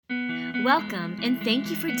Welcome and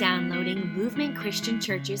thank you for downloading Movement Christian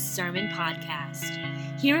Church's Sermon Podcast.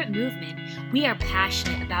 Here at Movement, we are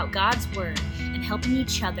passionate about God's Word and helping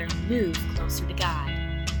each other move closer to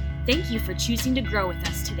God. Thank you for choosing to grow with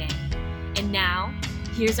us today. And now,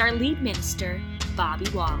 here's our lead minister, Bobby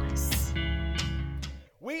Wallace.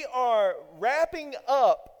 We are wrapping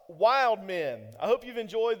up Wild Men. I hope you've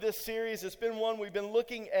enjoyed this series. It's been one we've been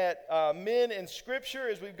looking at men in Scripture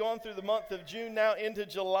as we've gone through the month of June now into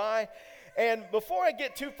July. And before I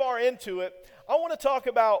get too far into it, I want to talk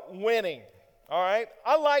about winning. All right?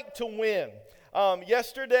 I like to win.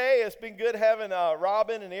 Yesterday, it's been good having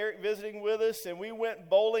Robin and Eric visiting with us, and we went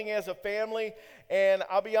bowling as a family. And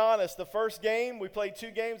I'll be honest, the first game, we played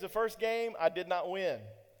 2 games. The first game, I did not win.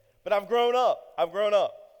 But I've grown up.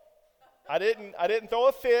 I didn't throw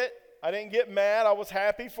a fit. I didn't get mad. I was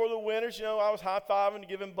happy for the winners. You know, I was high-fiving and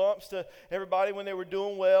giving bumps to everybody when they were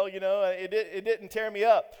doing well. You know, it didn't tear me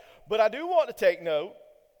up. But I do want to take note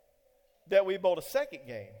that we bowled a second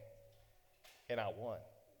game, and I won.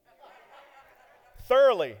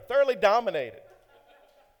 Thoroughly dominated.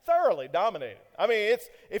 I mean,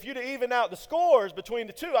 if you'd have evened out the scores between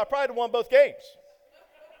the two, I probably would have won both games.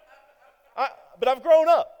 But I've grown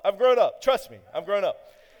up. Trust me, I've grown up.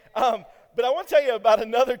 But I want to tell you about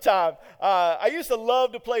another time. I used to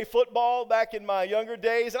love to play football back in my younger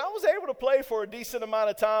days, and I was able to play for a decent amount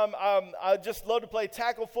of time. I just love to play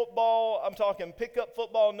tackle football. I'm talking pickup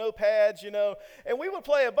football, no pads, you know. And we would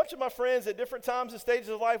play, a bunch of my friends at different times and stages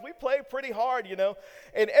of life. We played pretty hard, you know.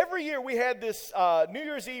 And every year we had this New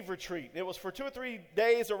Year's Eve retreat. It was for 2 or 3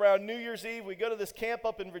 days around New Year's Eve. We go to this camp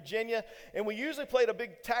up in Virginia, and we usually played a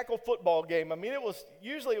big tackle football game. I mean, it was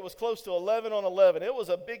close to 11 on 11. It was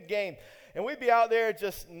a big game. And we'd be out there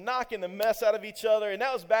just knocking the mess out of each other. And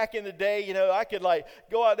that was back in the day, you know, I could like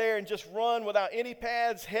go out there and just run without any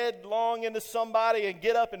pads, headlong into somebody and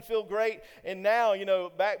get up and feel great. And now, you know,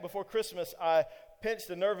 back before Christmas, I pinched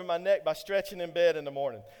a nerve in my neck by stretching in bed in the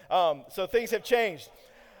morning. So things have changed.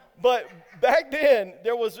 But back then,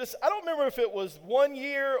 there was this, I don't remember if it was 1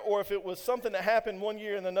 year or if it was something that happened 1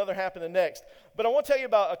 year and another happened the next. But I want to tell you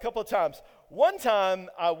about a couple of times. One time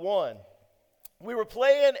I won. We were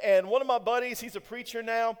playing, and one of my buddies, he's a preacher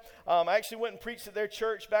now. I actually went and preached at their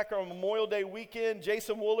church back on Memorial Day weekend,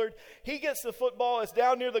 Jason Woolard. He gets the football. It's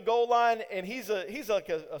down near the goal line, and he's like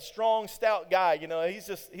a strong, stout guy. You know, he's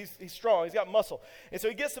strong. He's got muscle. And so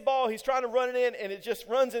he gets the ball. He's trying to run it in, and it just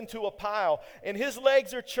runs into a pile. And his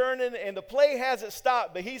legs are churning, and the play hasn't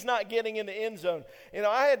stopped, but he's not getting in the end zone. You know,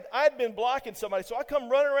 I had been blocking somebody, so I come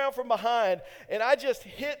running around from behind, and I just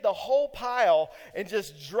hit the whole pile and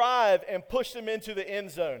just drive and push them into the end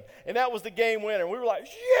zone. And that was the game winner. We were like,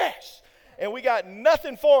 yes! And we got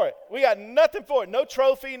nothing for it. No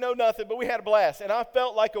trophy, no nothing, but we had a blast. And I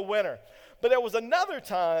felt like a winner. But there was another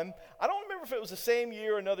time, I don't remember if it was the same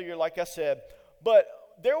year or another year, like I said, but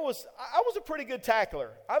I was a pretty good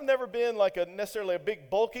tackler. I've never been like necessarily a big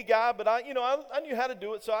bulky guy, but I knew how to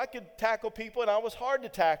do it, so I could tackle people, and I was hard to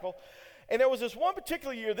tackle. And there was this one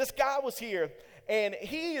particular year, this guy was here, and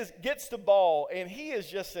he gets the ball, and he is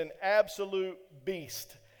just an absolute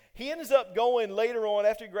beast. He ends up going later on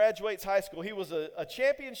after he graduates high school. He was a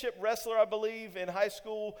championship wrestler, I believe, in high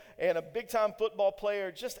school, and a big-time football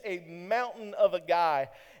player, just a mountain of a guy.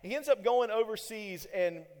 He ends up going overseas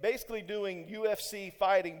and basically doing UFC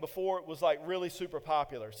fighting before it was like really super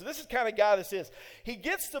popular. So this is the kind of guy this is. He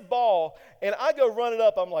gets the ball, and I go run it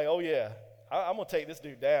up. I'm like, oh yeah, I'm going to take this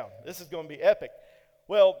dude down. This is going to be epic.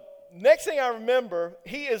 Well, next thing I remember,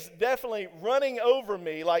 he is definitely running over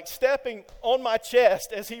me, like stepping on my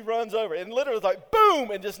chest as he runs over. And literally like,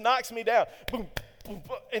 boom, and just knocks me down. Boom, boom,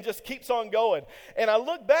 boom, and just keeps on going. And I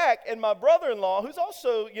look back, and my brother-in-law, who's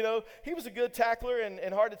also, you know, he was a good tackler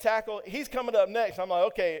and hard to tackle, he's coming up next. I'm like,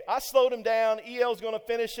 okay, I slowed him down. EL's going to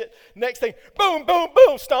finish it. Next thing, boom, boom,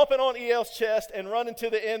 boom, stomping on EL's chest and running to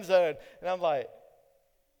the end zone. And I'm like,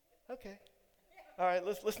 okay. All right,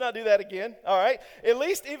 let's not do that again. All right, at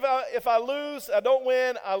least if I lose, I don't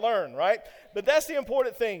win, I learn, right? But that's the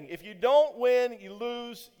important thing. If you don't win, you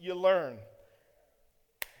lose, you learn.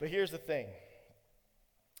 But here's the thing.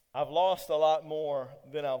 I've lost a lot more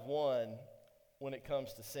than I've won when it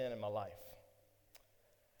comes to sin in my life.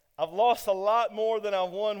 I've lost a lot more than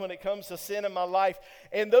I've won when it comes to sin in my life.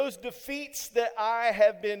 And those defeats that I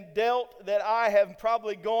have been dealt, that I have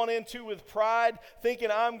probably gone into with pride, thinking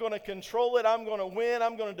I'm going to control it, I'm going to win,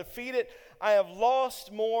 I'm going to defeat it, I have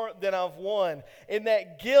lost more than I've won. And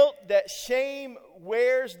that guilt, that shame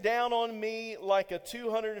wears down on me like a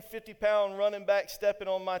 250-pound running back stepping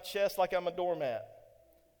on my chest like I'm a doormat.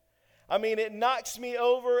 I mean, it knocks me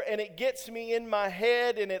over and it gets me in my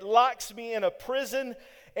head and it locks me in a prison.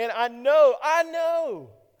 And I know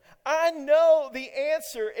the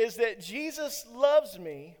answer is that Jesus loves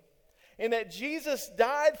me and that Jesus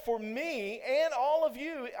died for me and all of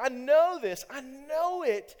you. I know this. I know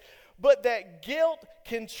it. But that guilt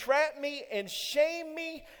can trap me and shame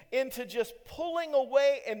me into just pulling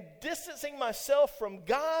away and distancing myself from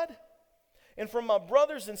God and from my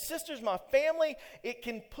brothers and sisters, my family. It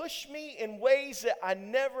can push me in ways that I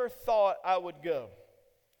never thought I would go.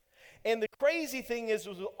 And the crazy thing is,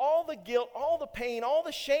 with all the guilt, all the pain, all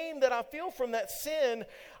the shame that I feel from that sin,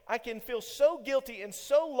 I can feel so guilty and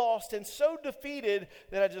so lost and so defeated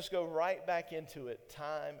that I just go right back into it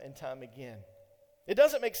time and time again. It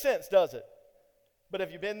doesn't make sense, does it? But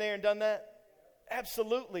have you been there and done that?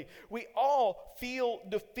 Absolutely. We all feel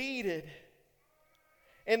defeated.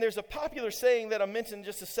 And there's a popular saying that I mentioned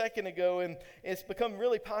just a second ago, and it's become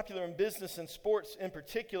really popular in business and sports in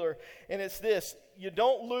particular, and it's this: you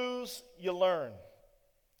don't lose, you learn.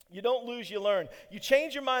 You don't lose, you learn. You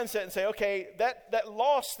change your mindset and say, okay, that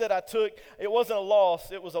loss that I took, it wasn't a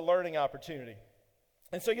loss, it was a learning opportunity.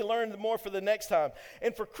 And so you learn more for the next time.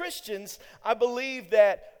 And for Christians, I believe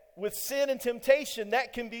that with sin and temptation,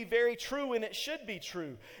 that can be very true, and it should be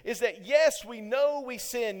true. Is that yes, we know we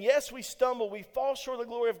sin. Yes, we stumble. We fall short of the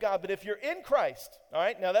glory of God. But if you're in Christ, all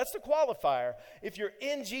right, now that's the qualifier. If you're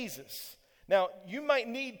in Jesus, now you might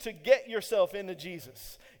need to get yourself into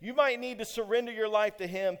Jesus. You might need to surrender your life to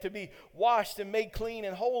Him, to be washed and made clean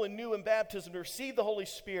and whole and new in baptism, to receive the Holy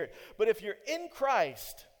Spirit. But if you're in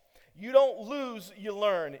Christ, you don't lose, you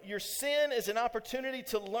learn. Your sin is an opportunity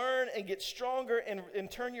to learn and get stronger and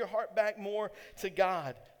turn your heart back more to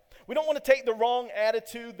God. We don't want to take the wrong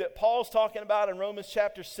attitude that Paul's talking about in Romans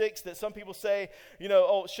chapter 6, that some people say,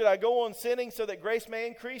 should I go on sinning so that grace may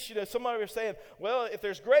increase? Somebody was saying, well, if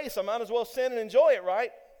there's grace, I might as well sin and enjoy it,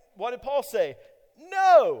 right? What did Paul say?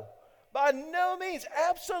 No, by no means,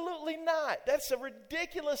 absolutely not. That's a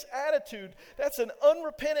ridiculous attitude. That's an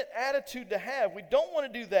unrepentant attitude to have. We don't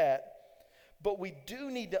want to do that. But we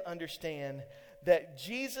do need to understand that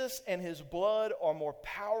Jesus and His blood are more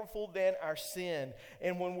powerful than our sin.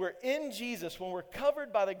 And when we're in Jesus, when we're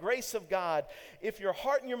covered by the grace of God, if your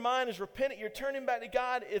heart and your mind is repentant, you're turning back to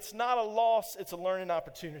God, it's not a loss, it's a learning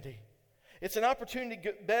opportunity. It's an opportunity to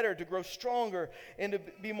get better, to grow stronger, and to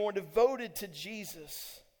be more devoted to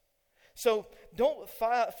Jesus. So don't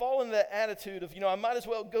fall into that attitude of, I might as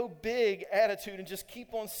well go big attitude and just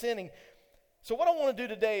keep on sinning. So what I want to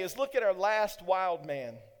do today is look at our last wild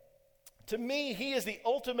man. To me, he is the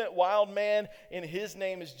ultimate wild man, and his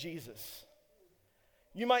name is Jesus.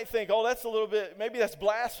 You might think, that's a little bit, maybe that's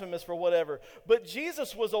blasphemous for whatever. But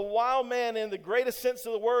Jesus was a wild man in the greatest sense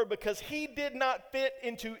of the word, because he did not fit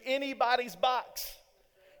into anybody's box.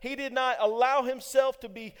 He did not allow himself to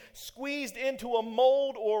be squeezed into a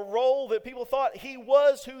mold or role that people thought he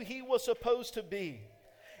was who he was supposed to be.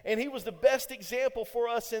 And he was the best example for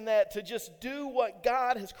us in that, to just do what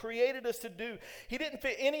God has created us to do. He didn't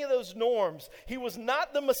fit any of those norms. He was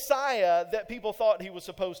not the Messiah that people thought he was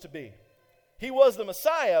supposed to be. He was the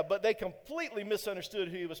Messiah, but they completely misunderstood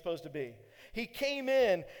who he was supposed to be. He came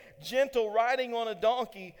in gentle, riding on a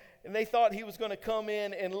donkey, and they thought he was going to come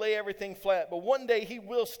in and lay everything flat. But one day he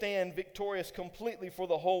will stand victorious completely for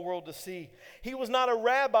the whole world to see. He was not a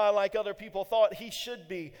rabbi like other people thought he should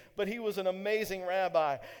be, but he was an amazing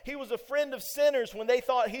rabbi. He was a friend of sinners when they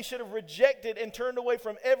thought he should have rejected and turned away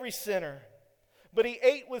from every sinner. But he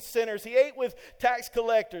ate with sinners. He ate with tax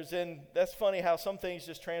collectors. And that's funny how some things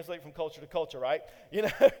just translate from culture to culture, right?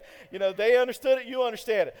 They understood it, you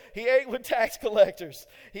understand it. He ate with tax collectors.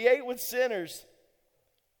 He ate with sinners.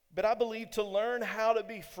 But I believe to learn how to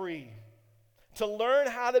be free, to learn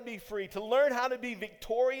how to be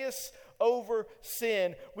victorious over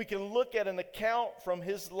sin, we can look at an account from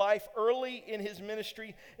his life early in his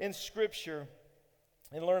ministry in Scripture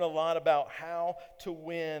and learn a lot about how to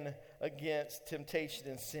win against temptation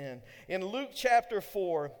and sin. In Luke chapter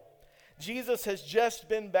 4, Jesus has just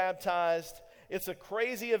been baptized. It's a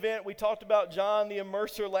crazy event. We talked about John the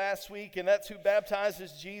Immerser last week, and that's who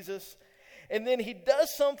baptizes Jesus. And then he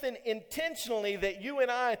does something intentionally that you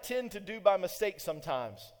and I tend to do by mistake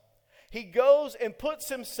sometimes. He goes and puts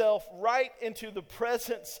himself right into the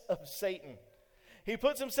presence of Satan. He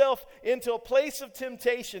puts himself into a place of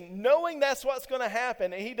temptation, knowing that's what's going to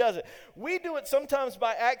happen, and he does it. We do it sometimes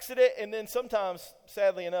by accident, and then sometimes,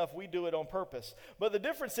 sadly enough, we do it on purpose. But the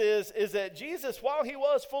difference is that Jesus, while he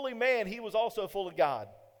was fully man, he was also fully God.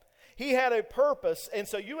 He had a purpose, and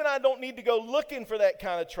so you and I don't need to go looking for that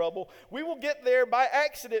kind of trouble. We will get there by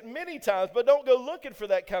accident many times, but don't go looking for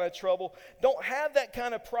that kind of trouble. Don't have that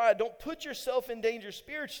kind of pride. Don't put yourself in danger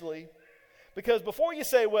spiritually, Because before you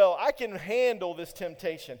say, well, I can handle this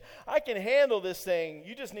temptation, I can handle this thing,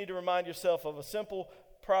 you just need to remind yourself of a simple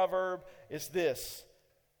proverb. It's this: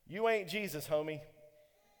 you ain't Jesus, homie.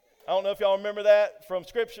 I don't know if y'all remember that from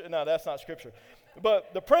Scripture. No, that's not Scripture.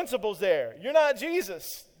 But the principle's there. You're not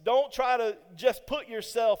Jesus. Don't try to just put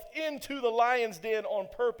yourself into the lion's den on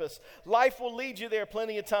purpose. Life will lead you there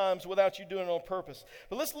plenty of times without you doing it on purpose.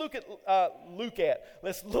 But let's look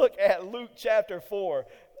at Luke chapter 4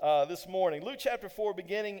 this morning. Luke chapter 4,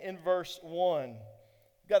 beginning in verse 1. You've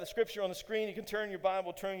got the scripture on the screen. You can turn your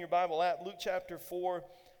Bible at Luke chapter 4,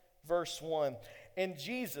 verse 1. And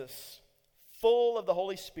Jesus, full of the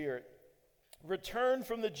Holy Spirit, returned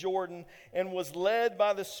from the Jordan and was led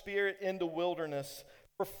by the Spirit into wilderness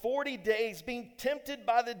for 40 days, being tempted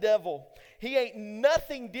by the devil. He ate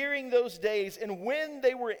nothing during those days, and when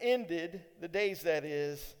they were ended, the days that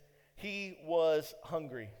is, he was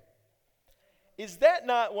hungry. Is that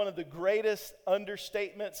not one of the greatest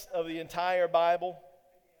understatements of the entire Bible?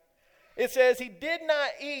 It says he did not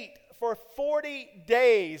eat for 40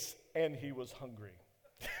 days, and he was hungry.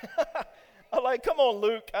 I'm like, come on,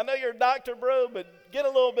 Luke. I know you're a doctor, bro, but get a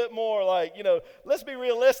little bit more let's be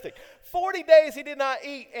realistic. 40 days he did not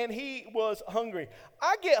eat, and he was hungry.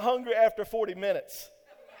 I get hungry after 40 minutes.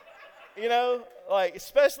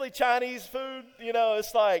 Especially Chinese food,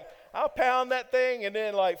 it's like, I'll pound that thing, and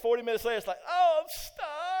then 40 minutes later, it's like, oh, I'm starving.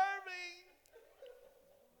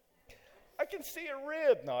 I can see a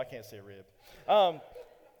rib. No, I can't see a rib.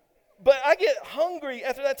 But I get hungry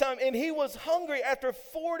after that time, and he was hungry after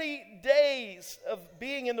 40 days of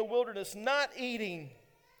being in the wilderness, not eating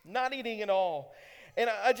at all. And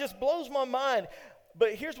it just blows my mind.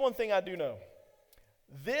 But here's one thing I do know.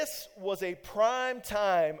 This was a prime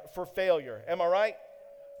time for failure. Am I right?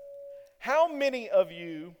 How many of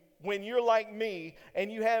you, when you're like me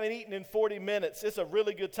and you haven't eaten in 40 minutes, it's a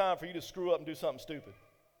really good time for you to screw up and do something stupid?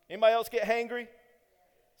 Anybody else get hangry?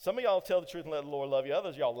 Some of y'all tell the truth and let the Lord love you.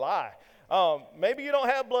 Others, y'all lie. Maybe you don't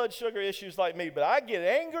have blood sugar issues like me, but I get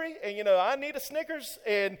angry, and, I need a Snickers.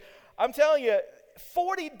 And I'm telling you,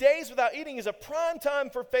 40 days without eating is a prime time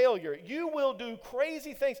for failure. You will do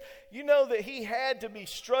crazy things. You know that he had to be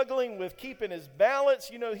struggling with keeping his balance.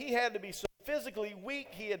 He had to be so physically weak.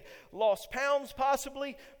 He had lost pounds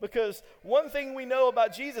possibly, because one thing we know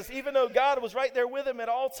about Jesus, even though God was right there with him at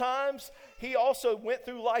all times, he also went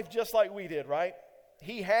through life just like we did, right?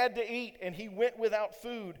 He had to eat, and he went without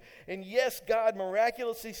food. And yes, God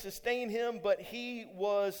miraculously sustained him, but he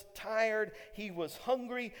was tired, he was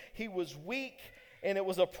hungry, he was weak, and it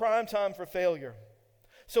was a prime time for failure.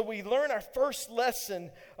 So we learn our first lesson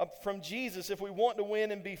from Jesus if we want to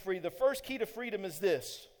win and be free. The first key to freedom is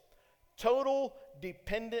this: total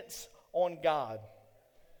dependence on God.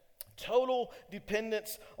 Total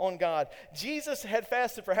dependence on God. Jesus had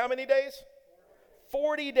fasted for how many days?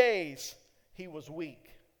 40 days. He was weak.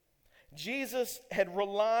 Jesus had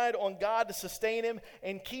relied on God to sustain him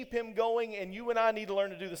and keep him going, and you and I need to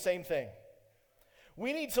learn to do the same thing.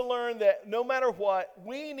 We need to learn that no matter what,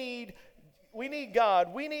 we need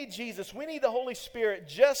God, we need Jesus, we need the Holy Spirit,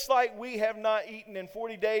 just like we have not eaten in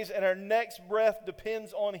 40 days, and our next breath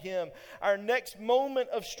depends on him. Our next moment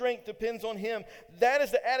of strength depends on him. That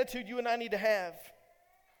is the attitude you and I need to have.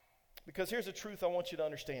 Because here's the truth I want you to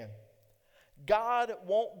understand. God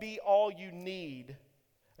won't be all you need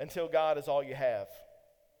until God is all you have.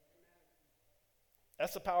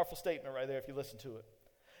 That's a powerful statement right there if you listen to it.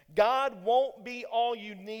 God won't be all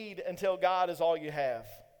you need until God is all you have.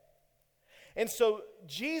 And so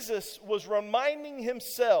Jesus was reminding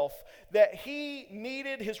himself that he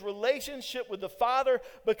needed his relationship with the Father,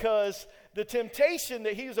 because the temptation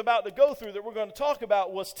that he was about to go through that we're going to talk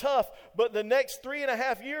about was tough, but the next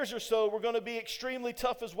 3.5 years or so were going to be extremely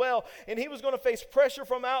tough as well. And he was going to face pressure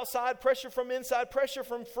from outside, pressure from inside, pressure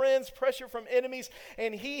from friends, pressure from enemies,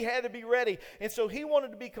 and he had to be ready. And so he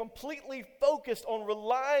wanted to be completely focused on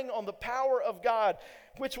relying on the power of God,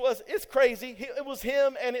 which was, it's crazy. It was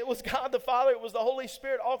him and it was God the Father. It was the Holy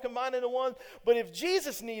Spirit all combined into one. But if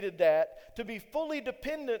Jesus needed that to be fully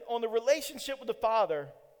dependent on the relationship with the Father,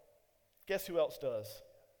 guess who else does?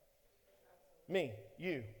 Me,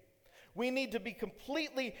 you. We need to be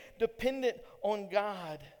completely dependent on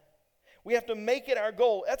God. We have to make it our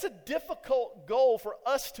goal. That's a difficult goal for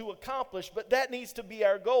us to accomplish, but that needs to be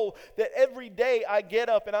our goal, that every day I get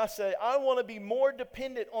up and I say, I want to be more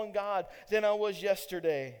dependent on God than I was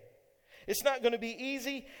yesterday. It's not going to be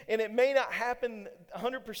easy, and it may not happen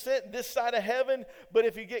 100% this side of heaven, but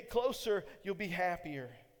if you get closer, you'll be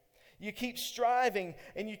happier. You keep striving,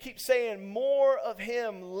 and you keep saying, more of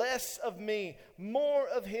him, less of me. More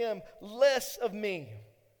of him, less of me.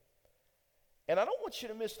 And I don't want you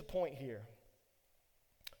to miss the point here.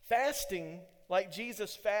 Fasting, like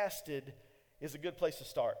Jesus fasted, is a good place to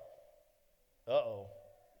start. Uh-oh.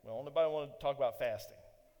 Well, nobody want to talk about fasting.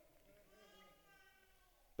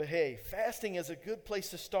 But hey, fasting is a good place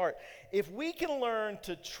to start. If we can learn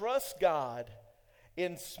to trust God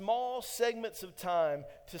in small segments of time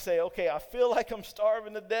to say, okay, I feel like I'm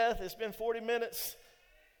starving to death. It's been 40 minutes.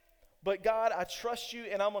 But God, I trust you,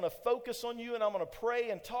 and I'm going to focus on you, and I'm going to pray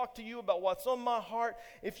and talk to you about what's on my heart.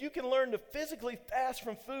 If you can learn to physically fast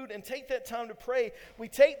from food and take that time to pray, we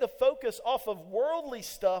take the focus off of worldly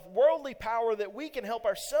stuff, worldly power that we can help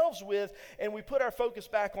ourselves with, and we put our focus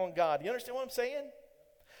back on God. You understand what I'm saying?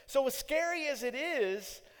 So as scary as it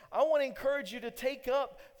is, I want to encourage you to take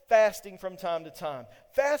up fasting from time to time.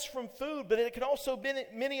 Fast from food, but it can also be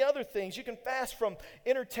many other things. You can fast from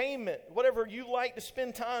entertainment, whatever you like to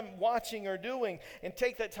spend time watching or doing, and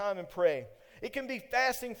take that time and pray. It can be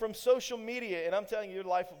fasting from social media, and I'm telling you, your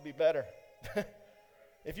life will be better.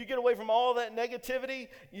 If you get away from all that negativity,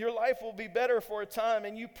 your life will be better for a time,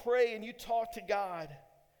 and you pray and you talk to God.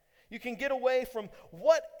 You can get away from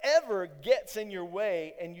whatever gets in your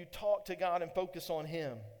way, and you talk to God and focus on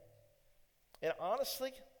Him. And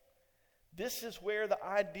honestly, this is where the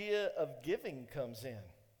idea of giving comes in.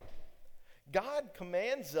 God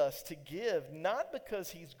commands us to give not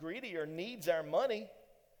because He's greedy or needs our money,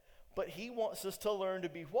 but He wants us to learn to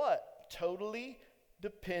be what? Totally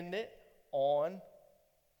dependent on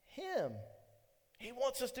Him. He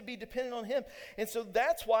wants us to be dependent on Him. And so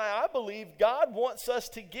that's why I believe God wants us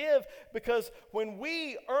to give, because when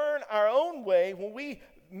we earn our own way, when we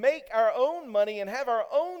make our own money and have our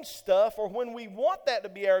own stuff, or when we want that to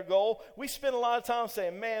be our goal, we spend a lot of time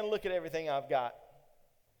saying, man, look at everything I've got.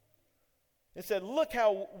 It said, look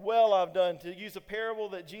how well I've done. To use a parable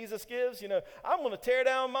that Jesus gives, I'm going to tear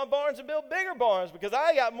down my barns and build bigger barns because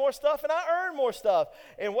I got more stuff and I earn more stuff.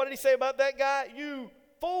 And what did He say about that guy? You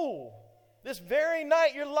fool. This very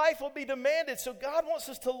night your life will be demanded. So God wants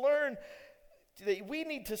us to learn that we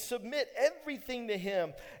need to submit everything to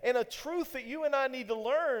Him. And a truth that you and I need to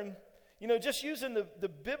learn, just using the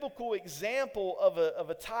biblical example of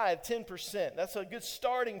a tithe, 10%. That's a good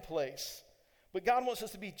starting place. But God wants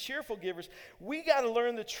us to be cheerful givers. We got to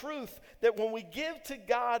learn the truth that when we give to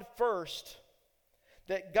God first,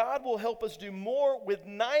 that God will help us do more with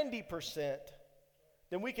 90%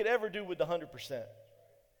 than we could ever do with the 100%.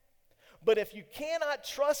 But if you cannot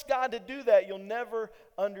trust God to do that, you'll never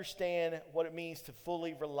understand what it means to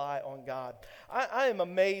fully rely on God. I am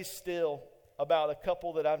amazed still about a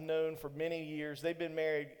couple that I've known for many years. They've been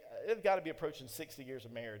married, they've got to be approaching 60 years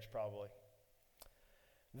of marriage probably.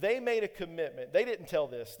 They made a commitment. They didn't tell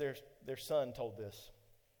this. Their son told this.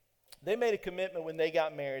 They made a commitment when they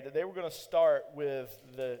got married that they were going to start with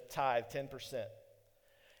the tithe, 10%.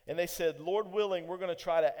 And they said, Lord willing, we're going to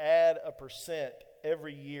try to add a percent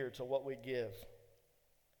every year to what we give.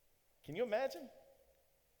 Can you imagine?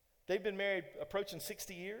 They've been married approaching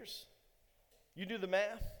 60 years. You do the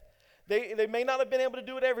math. They may not have been able to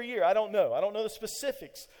do it every year. I don't know. I don't know the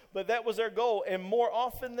specifics. But that was their goal. And more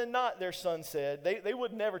often than not, their son said, they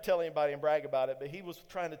would never tell anybody and brag about it, but he was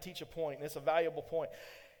trying to teach a point, and it's a valuable point.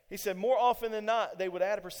 He said more often than not, they would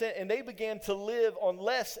add a percent, and they began to live on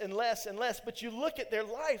less and less and less. But you look at their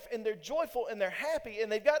life, and they're joyful, and they're happy,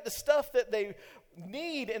 and they've got the stuff that they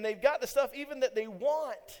need, and they've got the stuff even that they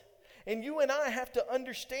want. And you and I have to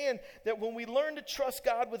understand that when we learn to trust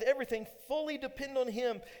God with everything, fully depend on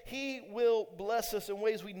Him, He will bless us in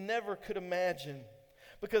ways we never could imagine.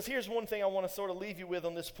 Because here's one thing I want to sort of leave you with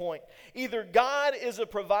on this point. Either God is a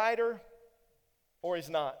provider or He's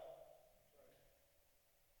not.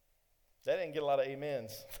 That didn't get a lot of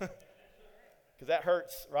amens. Because that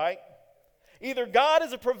hurts, right? Either God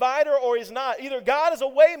is a provider or He's not. Either God is a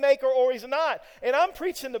way maker or He's not. And I'm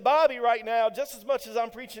preaching to Bobby right now just as much as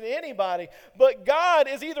I'm preaching to anybody. But God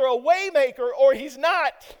is either a way maker or He's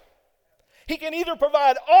not. He can either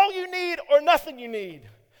provide all you need or nothing you need.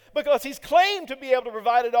 Because He's claimed to be able to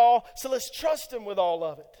provide it all. So let's trust Him with all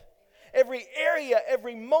of it. Every area,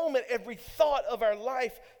 every moment, every thought of our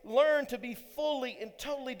life, learn to be fully and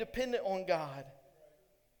totally dependent on God.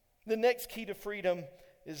 The next key to freedom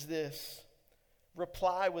is this: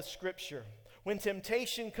 reply with Scripture. When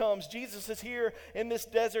temptation comes, Jesus is here in this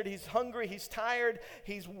desert. He's hungry, he's tired,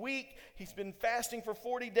 he's weak. He's been fasting for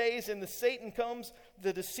 40 days, and Satan comes,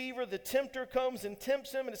 the deceiver, the tempter comes and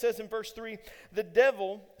tempts him. And it says in verse 3, the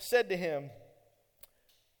devil said to him,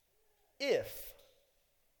 If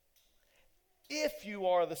you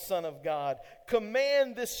are the Son of God,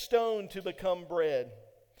 command this stone to become bread.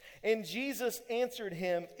 And Jesus answered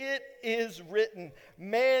him, "It is written,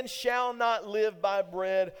 man shall not live by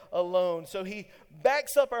bread alone." So he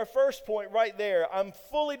backs up our first point right there. I'm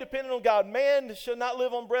fully dependent on God. Man shall not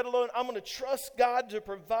live on bread alone. I'm going to trust God to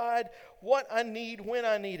provide what I need when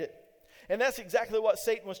I need it. And that's exactly what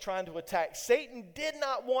Satan was trying to attack. Satan did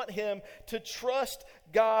not want him to trust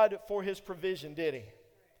God for his provision, did he?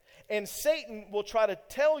 And Satan will try to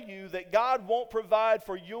tell you that God won't provide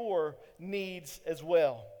for your needs as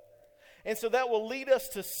well. And so that will lead us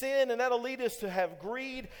to sin, and that'll lead us to have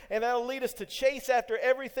greed, and that'll lead us to chase after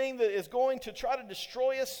everything that is going to try to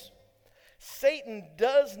destroy us. Satan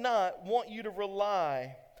does not want you to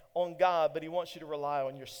rely on God, but he wants you to rely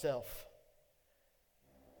on yourself.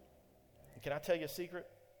 And can I tell you a secret?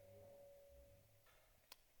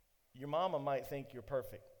 Your mama might think you're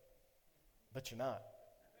perfect, but you're not.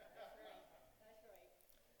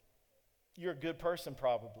 You're a good person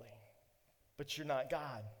probably, but you're not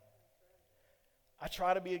God. I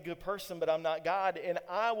try to be a good person, but I'm not God, and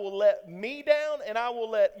I will let me down and I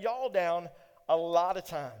will let y'all down a lot of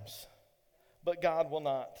times, but God will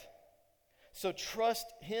not. So trust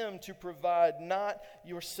him to provide, not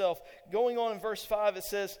yourself. Going on in verse 5, it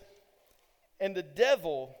says, "And the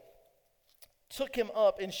devil took him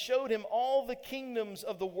up and showed him all the kingdoms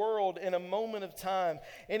of the world in a moment of time.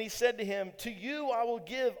 And he said to him, 'To you I will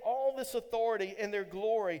give all this authority and their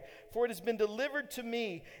glory, for it has been delivered to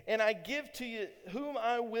me, and I give to you whom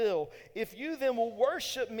I will. If you then will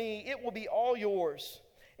worship me, it will be all yours.'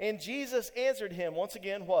 And Jesus answered him," once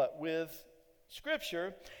again, what? With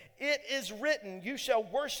Scripture. "It is written, you shall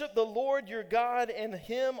worship the Lord your God, and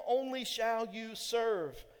him only shall you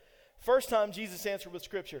serve." First time Jesus answered with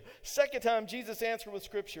Scripture. Second time Jesus answered with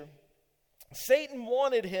Scripture. Satan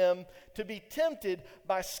wanted him to be tempted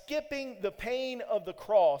by skipping the pain of the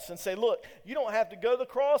cross and say, "Look, you don't have to go to the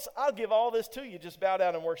cross. I'll give all this to you. Just bow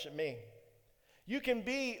down and worship me. You can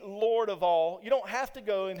be Lord of all. You don't have to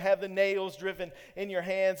go and have the nails driven in your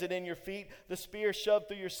hands and in your feet, the spear shoved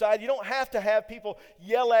through your side. You don't have to have people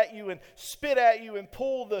yell at you and spit at you and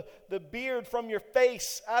pull the beard from your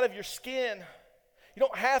face out of your skin. You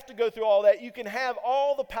don't have to go through all that. You can have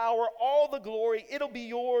all the power, all the glory. It'll be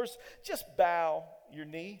yours. Just bow your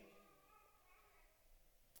knee."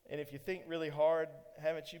 And if you think really hard,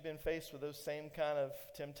 haven't you been faced with those same kind of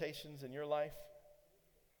temptations in your life?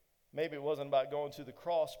 Maybe it wasn't about going to the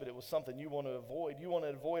cross, but it was something you want to avoid. You want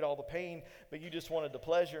to avoid all the pain, but you just wanted the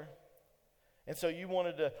pleasure. And so you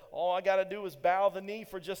wanted to, all I got to do is bow the knee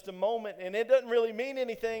for just a moment. And it doesn't really mean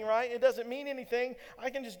anything, right? It doesn't mean anything.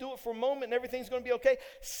 I can just do it for a moment and everything's going to be okay.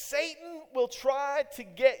 Satan will try to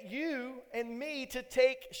get you and me to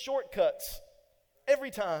take shortcuts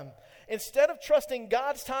every time. Instead of trusting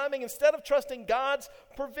God's timing, instead of trusting God's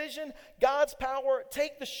provision, God's power,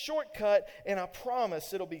 take the shortcut, and I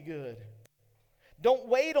promise it'll be good. Don't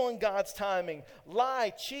wait on God's timing.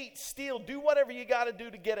 Lie, cheat, steal, do whatever you got to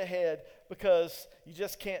do to get ahead, because you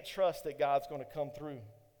just can't trust that God's going to come through.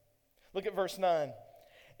 Look at verse 9.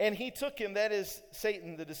 "And he took him," that is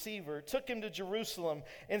Satan the deceiver, "took him to Jerusalem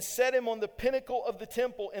and set him on the pinnacle of the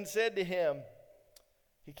temple and said to him,"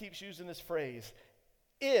 he keeps using this phrase,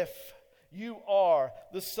 "If you are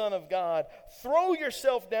the Son of God, throw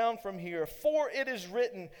yourself down from here, for it is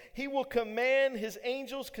written, he will command his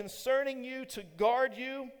angels concerning you to guard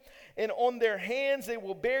you, and on their hands they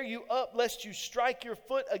will bear you up, lest you strike your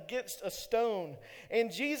foot against a stone."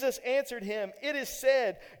 And Jesus answered him, "It is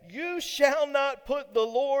said, you shall not put the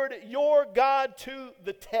Lord your God to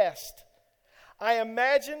the test." I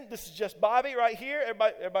imagine, this is just Bobby right here.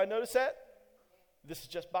 Everybody notice that? This is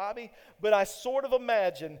just Bobby. But I sort of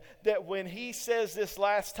imagine that when he says this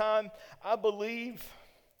last time, I believe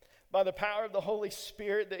by the power of the Holy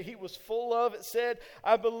Spirit that he was full of, it said,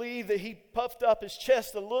 I believe that he puffed up his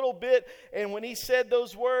chest a little bit. And when he said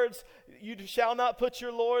those words, "You shall not put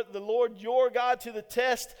the Lord your God to the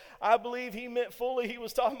test," I believe he meant fully he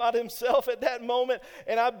was talking about himself at that moment.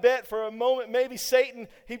 And I bet for a moment, maybe Satan,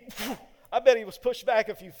 I bet he was pushed back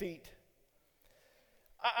a few feet.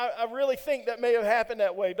 I really think that may have happened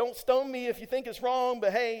that way. Don't stone me if you think it's wrong,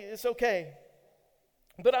 but hey, it's okay.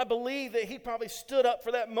 But I believe that he probably stood up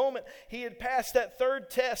for that moment. He had passed that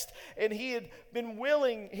third test, and he had been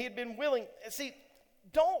willing. See,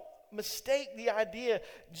 don't mistake the idea.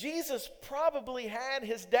 Jesus probably had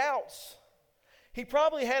his doubts. He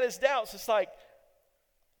probably had his doubts. It's like,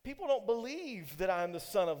 people don't believe that I'm the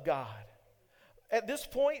Son of God. At this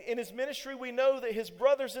point in his ministry, we know that his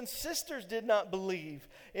brothers and sisters did not believe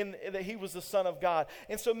that he was the Son of God.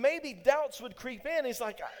 And so maybe doubts would creep in. He's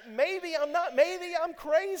like, maybe I'm not, maybe I'm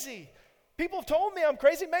crazy. People have told me I'm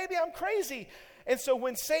crazy, maybe I'm crazy. And so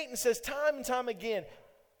when Satan says time and time again,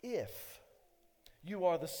 if you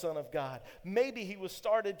are the Son of God. Maybe he was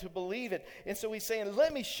started to believe it. And so he's saying,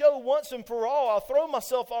 let me show once and for all. I'll throw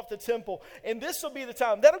myself off the temple. And this will be the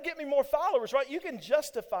time. That'll get me more followers, right? You can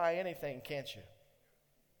justify anything, can't you?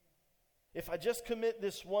 If I just commit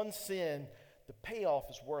this one sin, the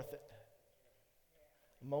payoff is worth it.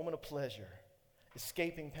 A moment of pleasure,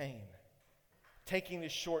 escaping pain, taking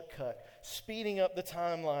this shortcut, speeding up the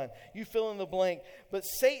timeline. You fill in the blank. But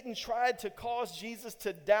Satan tried to cause Jesus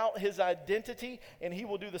to doubt his identity, and he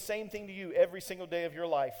will do the same thing to you every single day of your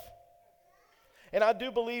life. And I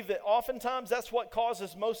do believe that oftentimes that's what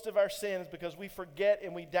causes most of our sins, because we forget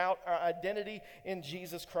and we doubt our identity in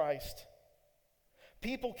Jesus Christ.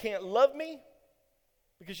 People can't love me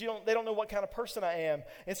because they don't know what kind of person I am.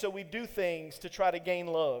 And so we do things to try to gain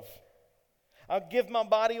love. I'll give my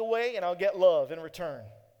body away and I'll get love in return,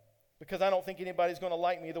 because I don't think anybody's going to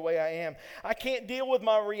like me the way I am. I can't deal with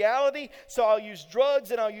my reality, so I'll use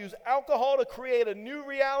drugs and I'll use alcohol to create a new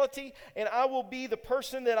reality, and I will be the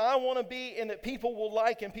person that I want to be and that people will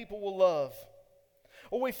like and people will love.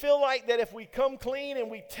 Or we feel like that if we come clean and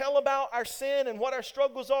we tell about our sin and what our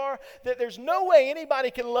struggles are, that there's no way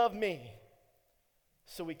anybody can love me.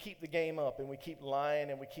 So we keep the game up and we keep lying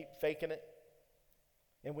and we keep faking it.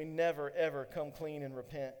 And we never, ever come clean and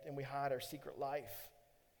repent, and we hide our secret life.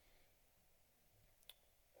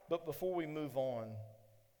 But before we move on,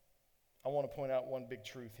 I want to point out one big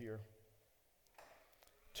truth here.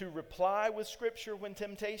 To reply with Scripture when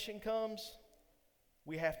temptation comes,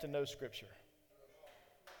 we have to know Scripture.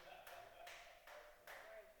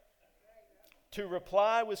 To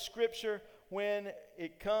reply with Scripture when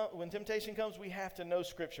temptation comes, we have to know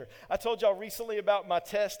Scripture. I told y'all recently about my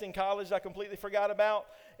test in college I completely forgot about,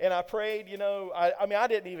 and I prayed.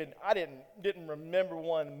 I didn't remember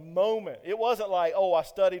one moment. It wasn't like, I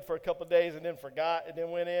studied for a couple of days and then forgot and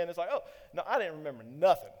then went in. It's like, no, I didn't remember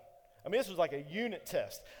nothing. This was like a unit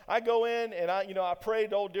test. I go in and I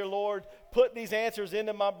prayed, oh dear Lord, put these answers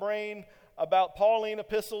into my brain about Pauline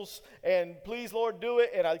epistles, and please Lord do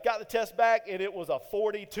it. And I got the test back and it was a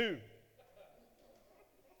 42.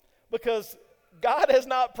 Because God has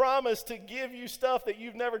not promised to give you stuff that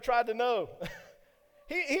you've never tried to know.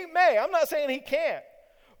 He may. I'm not saying he can't.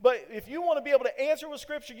 But if you want to be able to answer with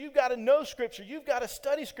Scripture, you've got to know Scripture. You've got to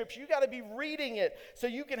study Scripture. You've got to be reading it so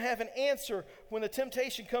you can have an answer when the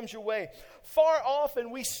temptation comes your way. Far often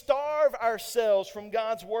we starve ourselves from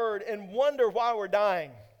God's Word and wonder why we're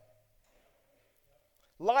dying.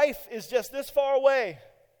 Life is just this far away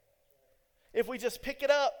if we just pick it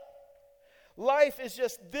up. Life is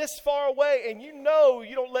just this far away, and you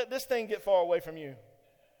don't let this thing get far away from you.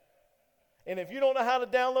 And if you don't know how to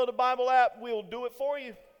download a Bible app, we'll do it for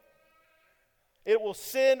you. It will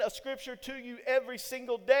send a scripture to you every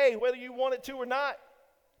single day, whether you want it to or not.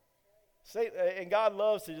 And God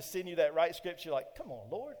loves to just send you that right scripture. You're like, come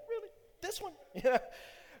on, Lord, really? This one?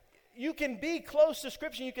 You can be close to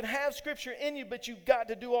Scripture. You can have Scripture in you, but you've got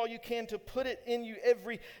to do all you can to put it in you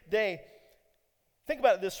every day. Think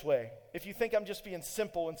about it this way. If you think I'm just being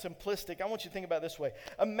simple and simplistic, I want you to think about it this way.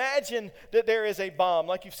 Imagine that there is a bomb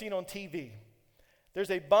like you've seen on TV.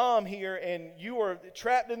 There's a bomb here, and you are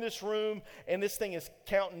trapped in this room, and this thing is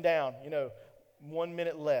counting down. 1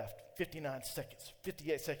 minute left, 59 seconds,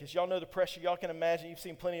 58 seconds. Y'all know the pressure. Y'all can imagine. You've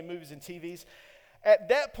seen plenty of movies and TVs. At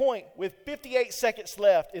that point, with 58 seconds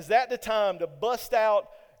left, is that the time to bust out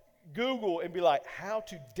Google and be like, how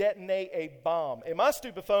to detonate a bomb? And my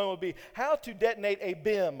stupid phone would be, how to detonate a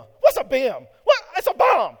BIM. What's a BIM? What? It's a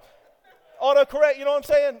bomb. Autocorrect, you know what I'm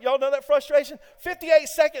saying? Y'all know that frustration? 58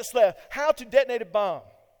 seconds left. How to detonate a bomb.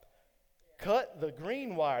 Cut the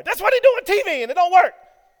green wire. That's what they do on TV, and it don't work.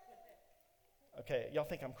 Okay, y'all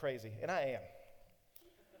think I'm crazy, and I am.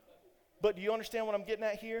 But do you understand what I'm getting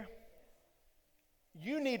at here?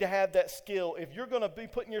 You need to have that skill if you're going to be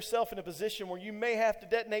putting yourself in a position where you may have to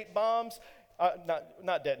detonate bombs.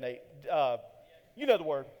 Not detonate. You know the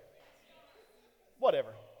word.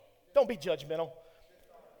 Whatever. Don't be judgmental.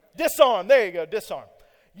 Disarm. There you go. Disarm.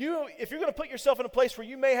 If you're going to put yourself in a place where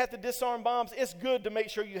you may have to disarm bombs, it's good to make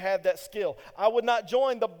sure you have that skill. I would not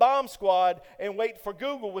join the bomb squad and wait for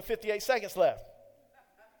Google with 58 seconds left.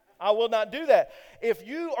 I will not do that. If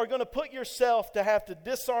you are going to put yourself to have to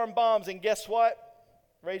disarm bombs, and guess what?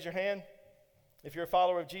 Raise your hand. If you're a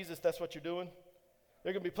follower of Jesus, that's what you're doing.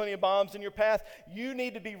 There are going to be plenty of bombs in your path. You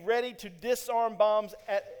need to be ready to disarm bombs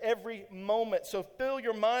at every moment. So fill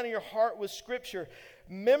your mind and your heart with Scripture.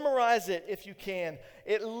 Memorize it if you can.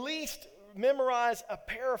 At least memorize a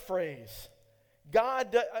paraphrase.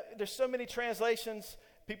 There's so many translations.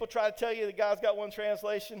 People try to tell you that God's got one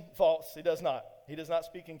translation. False. He does not. He does not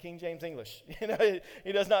speak in King James English.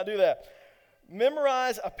 He does not do that.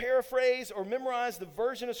 memorize a paraphrase or memorize the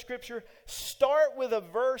version of Scripture, start with a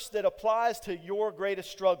verse that applies to your greatest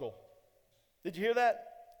struggle. Did you hear that?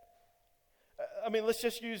 I mean, let's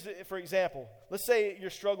just use it for example. Let's say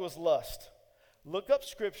your struggle is lust. Look up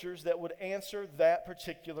scriptures that would answer that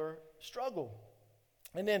particular struggle.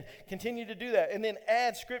 And then continue to do that. And then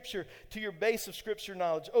add scripture to your base of scripture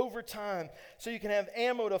knowledge over time so you can have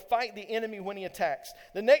ammo to fight the enemy when he attacks.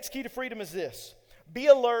 The next key to freedom is this. Be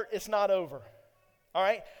alert, it's not over. All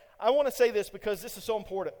right? I want to say this because this is so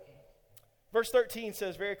important. Verse 13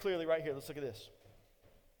 says very clearly right here. Let's look at this.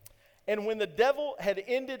 And when the devil had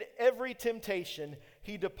ended every temptation,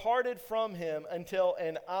 he departed from him until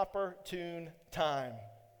an opportune time.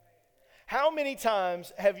 How many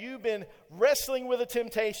times have you been wrestling with a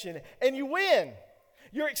temptation and you win?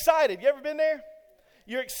 You're excited. You ever been there?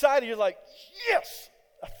 You're excited. You're like, yes,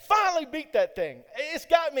 I finally beat that thing. It's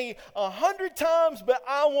got me 100 times, but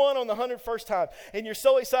I won on the 101st time. And you're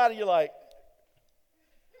so excited, you're like,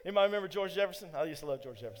 anybody remember George Jefferson? I used to love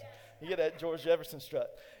George Jefferson. You get that George Jefferson strut.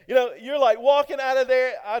 You know, you're like walking out of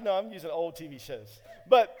there. I know I'm using old TV shows.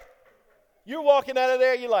 But you're walking out of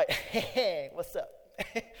there, you're like, hey, what's up?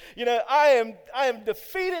 You know, I am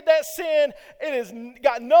defeated that sin. It has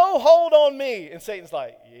got no hold on me. And Satan's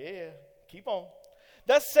like, yeah, keep on.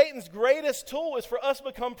 That's Satan's greatest tool, is for us to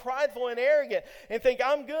become prideful and arrogant and think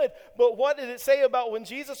I'm good. But what did it say about when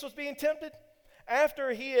Jesus was being tempted? After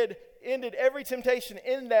he had ended every temptation,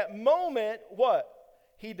 in that moment, what?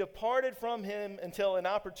 He departed from him until an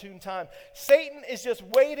opportune time. Satan is just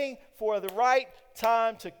waiting for the right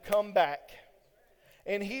time to come back.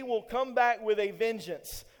 And he will come back with a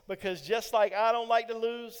vengeance, because just like I don't like to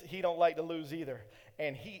lose, he don't like to lose either.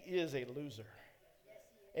 And he is a loser.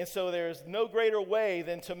 And so there's no greater way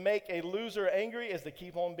than to make a loser angry as to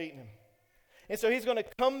keep on beating him. And so he's going to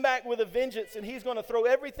come back with a vengeance, and he's going to throw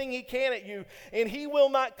everything he can at you. And he will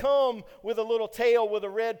not come with a little tail with a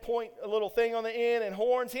red point, a little thing on the end and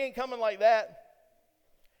horns. He ain't coming like that.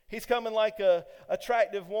 He's coming like a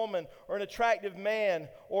attractive woman or an attractive man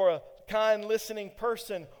or a kind listening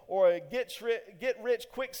person or a get rich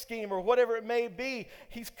quick scheme or whatever it may be.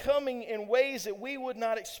 He's coming in ways that we would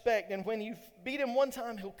not expect. And when you beat him one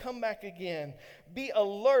time, he'll come back again. Be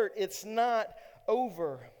alert. It's not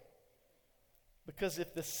over. Because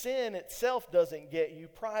if the sin itself doesn't get you,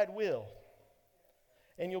 pride will.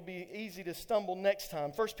 And you'll be easy to stumble next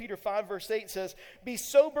time. 1 Peter 5 verse 8 says, be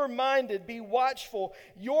sober-minded, be watchful.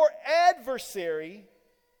 Your adversary,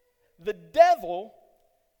 the devil,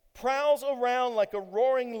 prowls around like a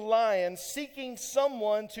roaring lion, seeking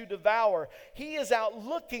someone to devour. He is out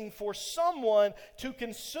looking for someone to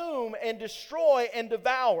consume and destroy and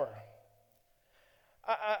devour.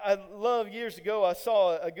 I love, years ago, I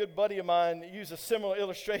saw a good buddy of mine use a similar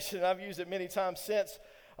illustration, and I've used it many times since,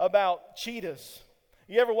 about cheetahs.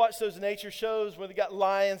 You ever watch those nature shows where they got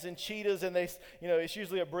lions and cheetahs, and they, you know, it's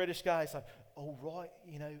usually a British guy. It's like, oh, right,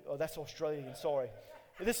 you know, oh, that's Australian, sorry.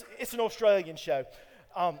 It's an Australian show.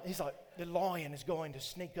 He's like, the lion is going to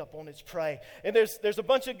sneak up on its prey. And there's a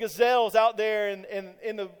bunch of gazelles out there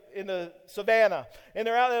in the savannah. And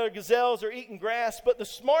they're out there, gazelles are eating grass. But the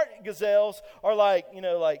smart gazelles are like, you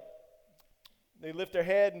know, like they lift their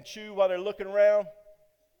head and chew while they're looking around.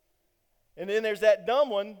 And then there's that dumb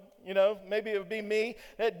one, you know, maybe it would be me.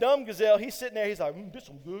 That dumb gazelle, he's sitting there, he's like, this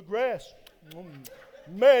some good grass.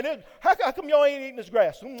 Man, how come y'all ain't eating this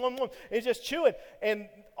grass? It's just chewing. And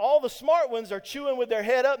all the smart ones are chewing with their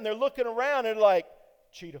head up, and they're looking around, and they're like,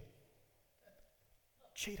 cheetah.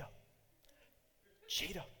 Cheetah.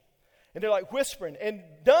 Cheetah. And they're like whispering. And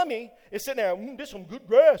dummy is sitting there, this some good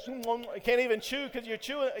grass. Can't even chew because you're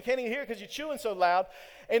chewing. Can't even hear because you're chewing so loud.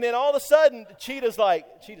 And then all of a sudden, the cheetah's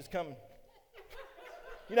coming.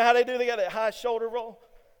 You know how they do? They got that high shoulder roll.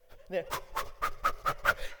 And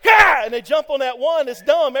and they jump on that one that's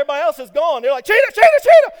dumb. Everybody else is gone. They're like, cheetah, cheetah,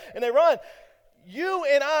 cheetah. And they run. You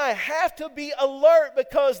and I have to be alert,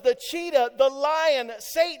 because the cheetah, the lion,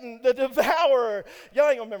 Satan, the devourer, y'all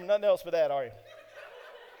ain't going to remember nothing else but that, are you?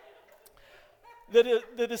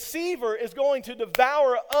 The deceiver is going to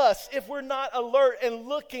devour us if we're not alert and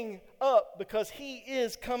looking up, because he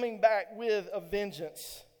is coming back with a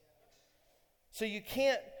vengeance. So you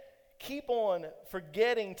can't keep on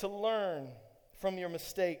forgetting to learn from your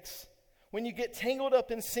mistakes. When you get tangled up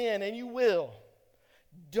in sin, and you will,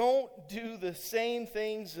 don't do the same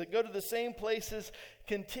things, go to the same places,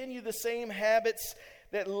 continue the same habits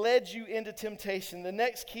that led you into temptation. The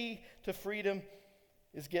next key to freedom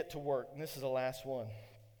is get to work. And this is the last one.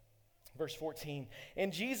 Verse 14.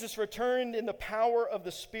 And Jesus returned in the power of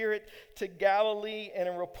the Spirit to Galilee, and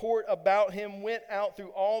a report about him went out through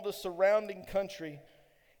all the surrounding country.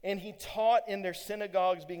 and he taught in their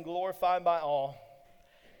synagogues, being glorified by all.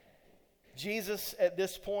 Jesus, at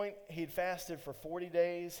this point, he'd fasted for 40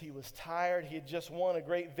 days. He was tired. He had just won a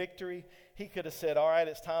great victory. He could have said, all right,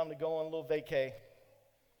 it's time to go on a little vacay.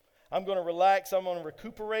 I'm going to relax. I'm going to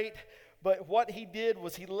recuperate. But what he did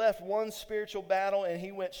was he left one spiritual battle and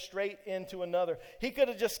he went straight into another. He could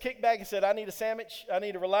have just kicked back and said, I need a sandwich. I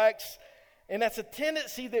need to relax. And that's a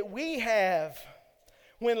tendency that we have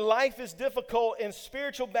when life is difficult and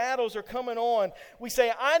spiritual battles are coming on. We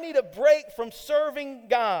say, I need a break from serving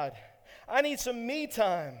God. I need some me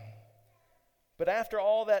time. But after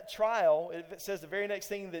all that trial, it says the very next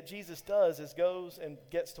thing that Jesus does is goes and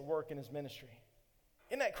gets to work in his ministry.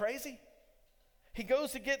 Isn't that crazy? He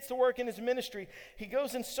goes and gets to work in his ministry. He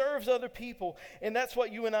goes and serves other people. And that's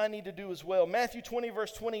what you and I need to do as well. Matthew 20,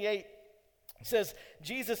 verse 28 says,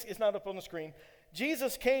 Jesus, it's not up on the screen.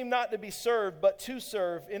 Jesus came not to be served, but to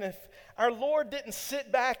serve. And if our Lord didn't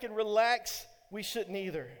sit back and relax, we shouldn't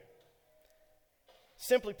either.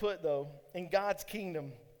 Simply put, though, in God's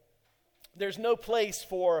kingdom, there's no place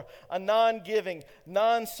for a non-giving,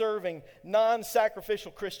 non-serving,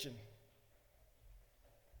 non-sacrificial Christian.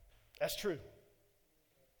 That's true.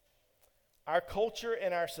 Our culture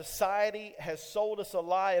and our society has sold us a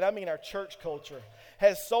lie, and I mean our church culture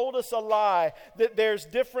has sold us a lie that there's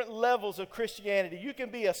different levels of Christianity. You can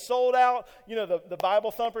be a sold out, the Bible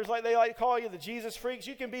thumpers like they like to call you, the Jesus freaks.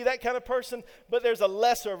 You can be that kind of person, but there's a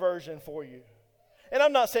lesser version for you. And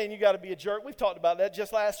I'm not saying you got to be a jerk. We've talked about that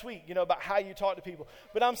just last week, about how you talk to people.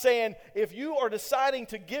 But I'm saying if you are deciding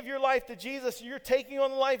to give your life to Jesus, you're taking on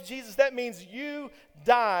the life of Jesus, that means you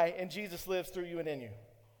die and Jesus lives through you and in you.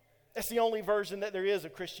 That's the only version that there is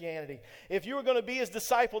of Christianity. If you are going to be his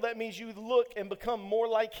disciple, that means you look and become more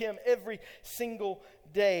like him every single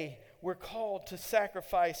day. We're called to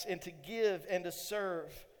sacrifice and to give and to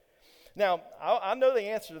serve. Now, I know the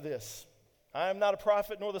answer to this. I am not a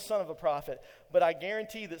prophet nor the son of a prophet, but I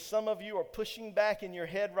guarantee that some of you are pushing back in your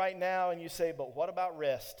head right now and you say, but what about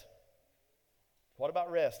rest? What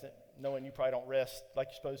about rest? Knowing you probably don't rest like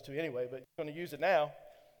you're supposed to anyway, but you're going to use it now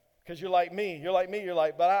because you're like me. You're like,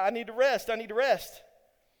 but I need to rest. I need to rest.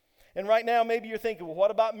 And right now maybe you're thinking, well,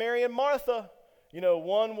 what about Mary and Martha?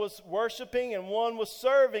 One was worshiping and one was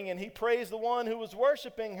serving, and he praised the one who was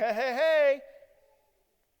worshiping. Hey.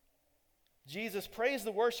 Jesus praised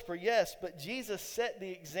the worshiper, yes, but Jesus set the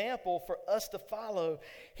example for us to follow.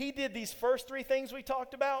 He did these first three things we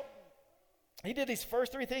talked about.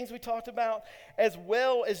 As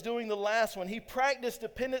well as doing the last one. He practiced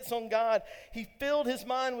dependence on God. He filled his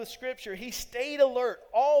mind with Scripture. He stayed alert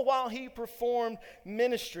all while he performed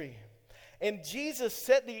ministry. And Jesus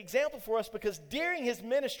set the example for us because during his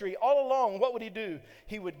ministry, all along, what would he do?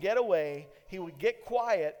 He would get away, he would get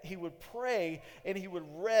quiet, he would pray, and he would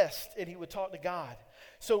rest, and he would talk to God.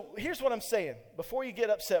 So here's what I'm saying, before you get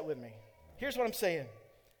upset with me. Here's what I'm saying.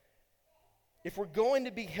 If we're going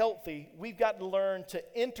to be healthy, we've got to learn to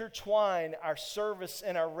intertwine our service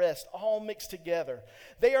and our rest, all mixed together.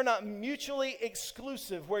 They are not mutually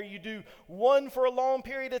exclusive, where you do one for a long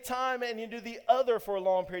period of time and you do the other for a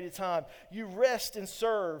long period of time. You rest and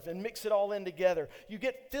serve and mix it all in together. You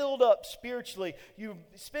get filled up spiritually. You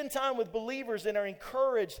spend time with believers and are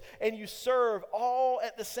encouraged, and you serve all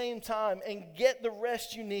at the same time and get the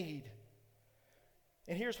rest you need.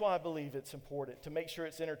 And here's why I believe it's important to make sure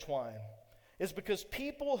it's intertwined. Is because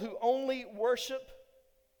people who only worship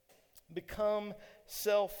become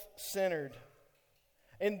self-centered.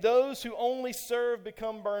 And those who only serve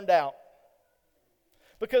become burned out.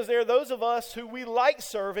 Because there are those of us who we like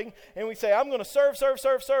serving, and we say, I'm going to serve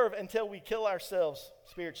until we kill ourselves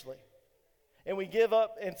spiritually. And we give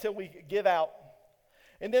up until we give out.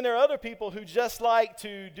 And then there are other people who just like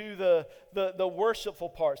to do the worshipful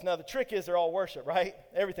parts. Now, the trick is they're all worship, right?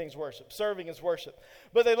 Everything's worship. Serving is worship.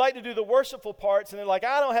 But they like to do the worshipful parts, and they're like,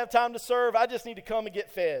 I don't have time to serve. I just need to come and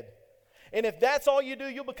get fed. And if that's all you do,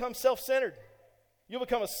 you'll become self-centered. You'll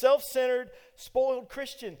become a self-centered, spoiled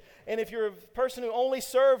Christian. And if you're a person who only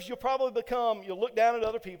serves, you'll look down at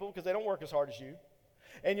other people because they don't work as hard as you.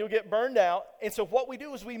 And you'll get burned out. And so what we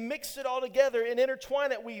do is we mix it all together and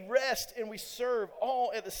intertwine it. We rest and we serve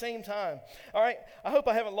all at the same time. All right, I hope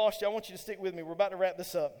I haven't lost you. I want you to stick with me. We're about to wrap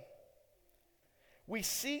this up. We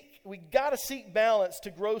got to seek balance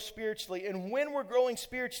to grow spiritually. And when we're growing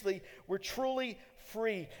spiritually, we're truly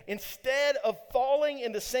free. Instead of falling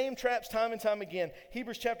into the same traps time and time again,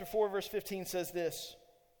 Hebrews chapter 4, verse 15 says this.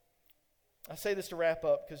 I say this to wrap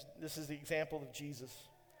up because this is the example of Jesus.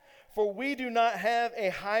 For we do not have a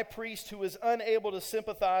high priest who is unable to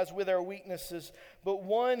sympathize with our weaknesses, but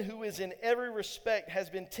one who is in every respect has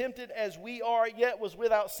been tempted as we are, yet was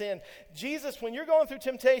without sin. Jesus, when you're going through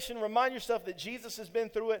temptation, remind yourself that Jesus has been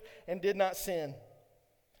through it and did not sin.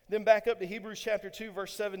 Then back up to Hebrews chapter 2,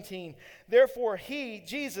 verse 17. Therefore he,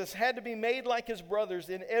 Jesus, had to be made like his brothers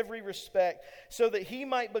in every respect, so that he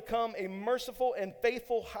might become a merciful and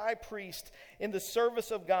faithful high priest in the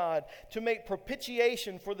service of God, to make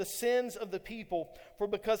propitiation for the sins of the people. For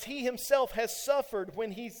because he himself has suffered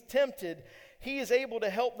when he's tempted, he is able to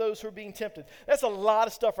help those who are being tempted. That's a lot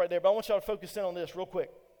of stuff right there, but I want y'all to focus in on this real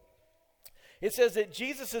quick. It says that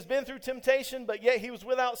Jesus has been through temptation, but yet he was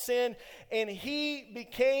without sin, and he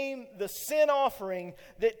became the sin offering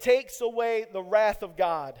that takes away the wrath of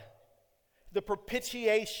God. The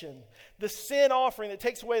propitiation, the sin offering that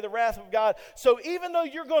takes away the wrath of God. So even though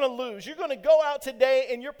you're going to lose, you're going to go out today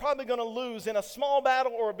and you're probably going to lose in a small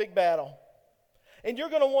battle or a big battle. And you're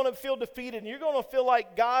going to want to feel defeated, and you're going to feel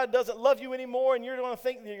like God doesn't love you anymore, and you're going to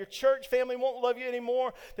think that your church family won't love you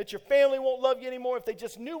anymore, that your family won't love you anymore if they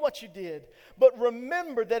just knew what you did. But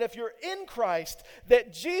remember that if you're in Christ,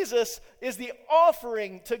 that Jesus is the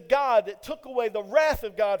offering to God that took away the wrath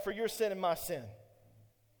of God for your sin and my sin.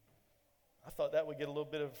 I thought that would get a little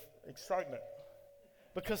bit of excitement,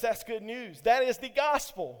 because that's good news. That is the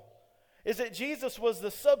gospel. Is that Jesus was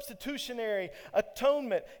the substitutionary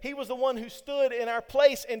atonement. He was the one who stood in our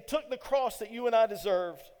place and took the cross that you and I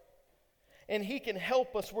deserved. And he can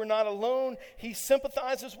help us. We're not alone. He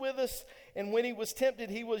sympathizes with us. And when he was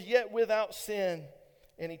tempted, he was yet without sin.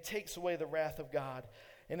 And he takes away the wrath of God.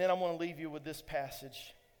 And then I want to leave you with this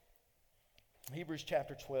passage. Hebrews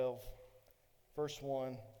chapter 12, verse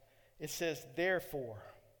 1. It says, therefore,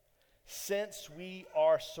 since we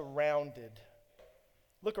are surrounded.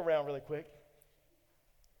 Look around really quick.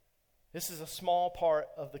 This is a small part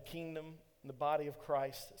of the kingdom and the body of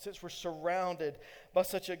Christ. Since we're surrounded by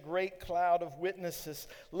such a great cloud of witnesses,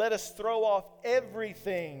 let us throw off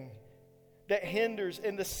everything that hinders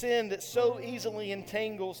and the sin that so easily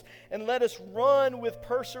entangles, and let us run with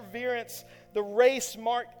perseverance the race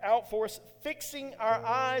marked out for us, fixing our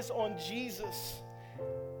eyes on Jesus,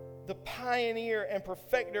 the pioneer and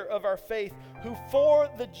perfecter of our faith, who for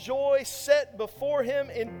the joy set before him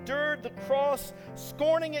endured the cross,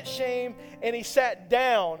 scorning its shame, and he sat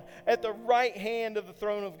down at the right hand of the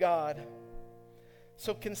throne of God.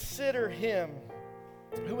 So consider him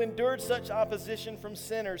who endured such opposition from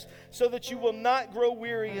sinners, so that you will not grow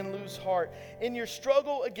weary and lose heart. In your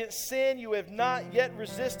struggle against sin, you have not yet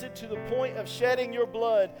resisted to the point of shedding your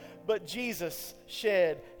blood, but Jesus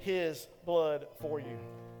shed his blood for you.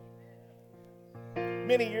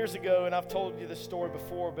 Many years ago, and I've told you this story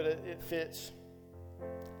before, but it fits.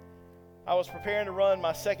 I was preparing to run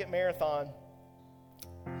my second marathon,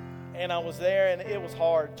 and I was there, and it was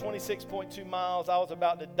hard. 26.2 miles. I was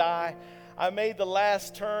about to die. I made the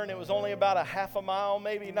last turn. It was only about a half a mile,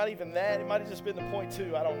 maybe not even that. It might have just been the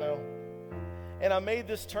 0.2. I don't know. And I made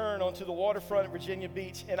this turn onto the waterfront at Virginia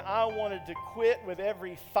Beach, and I wanted to quit with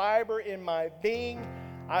every fiber in my being.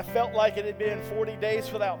 I felt like it had been 40 days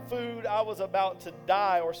without food. I was about to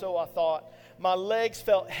die, or so I thought. My legs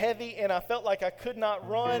felt heavy, and I felt like I could not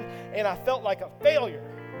run, and I felt like a failure.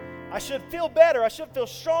 I should feel better. I should feel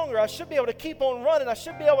stronger. I should be able to keep on running. I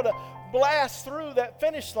should be able to blast through that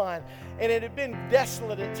finish line. And it had been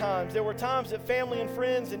desolate at times. There were times that family and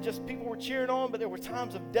friends and just people were cheering on, but there were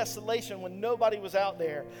times of desolation when nobody was out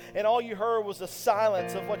there. And all you heard was the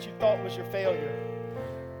silence of what you thought was your failure.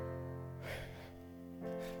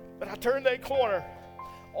 But I turned that corner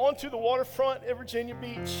onto the waterfront at Virginia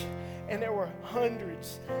Beach, and there were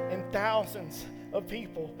hundreds and thousands of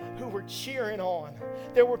people who were cheering on.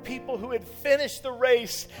 There were people who had finished the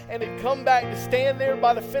race and had come back to stand there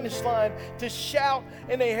by the finish line to shout,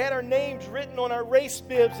 and they had our names written on our race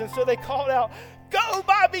bibs, and so they called out, "Go,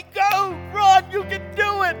 Bobby, go! Run, you can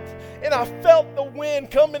do it!" And I felt the wind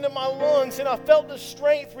come into my lungs, and I felt the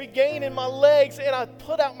strength regain in my legs, and I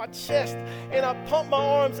put out my chest, and I pumped my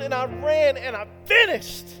arms, and I ran, and I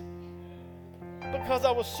finished. Because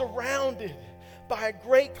I was surrounded by a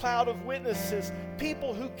great cloud of witnesses,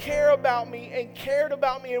 people who care about me and cared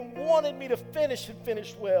about me and wanted me to finish and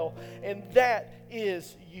finish well. And that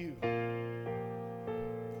is you.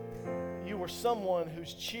 You are someone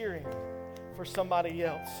who's cheering for somebody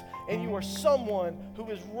else. And you are someone who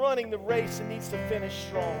is running the race and needs to finish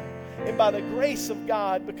strong. And by the grace of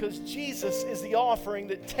God, because Jesus is the offering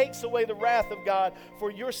that takes away the wrath of God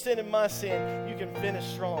for your sin and my sin, you can finish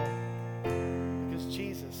strong. Because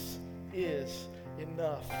Jesus is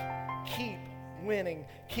enough. Keep winning.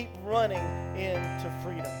 Keep running into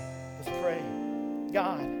freedom. Let's pray.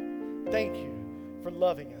 God, Thank you for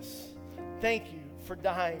loving us. Thank you for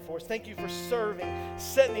dying for us. Thank you for serving,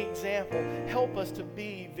 setting the example. Help us to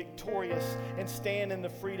be victorious and stand in the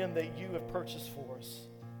freedom that you have purchased for us.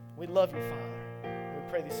 We love you, Father. We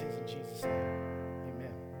pray these things in Jesus'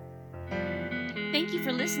 name. Amen. Thank you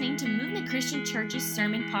for listening to Movement Christian Church's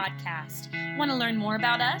Sermon Podcast. Want to learn more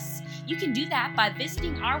about us? You can do that by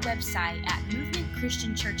visiting our website at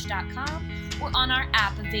movementchristianchurch.com or on our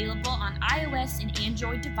app available on iOS and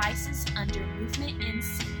Android devices under Movement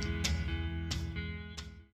NC.